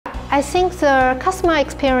I think the customer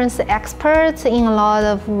experience experts in a lot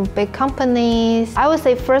of big companies, I would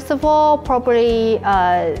say first of all, probably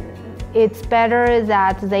it's better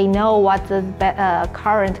that they know what the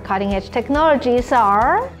current cutting-edge technologies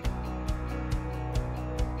are.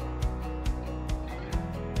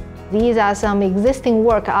 These are some existing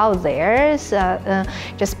work out there, so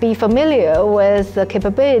just be familiar with the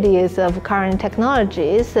capabilities of current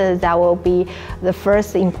technologies. That will be the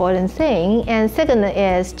first important thing. And second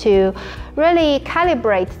is to really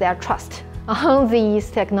calibrate their trust on these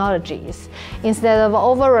technologies. Instead of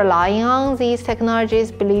over-relying on these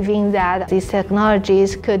technologies, believing that these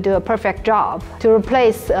technologies could do a perfect job to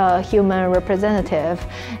replace a human representative.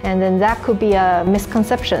 And then that could be a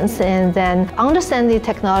misconceptions. And then understand the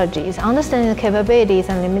technologies, understand the capabilities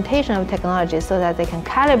and limitation of technologies so that they can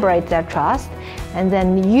calibrate their trust and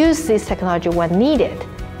then use this technology when needed.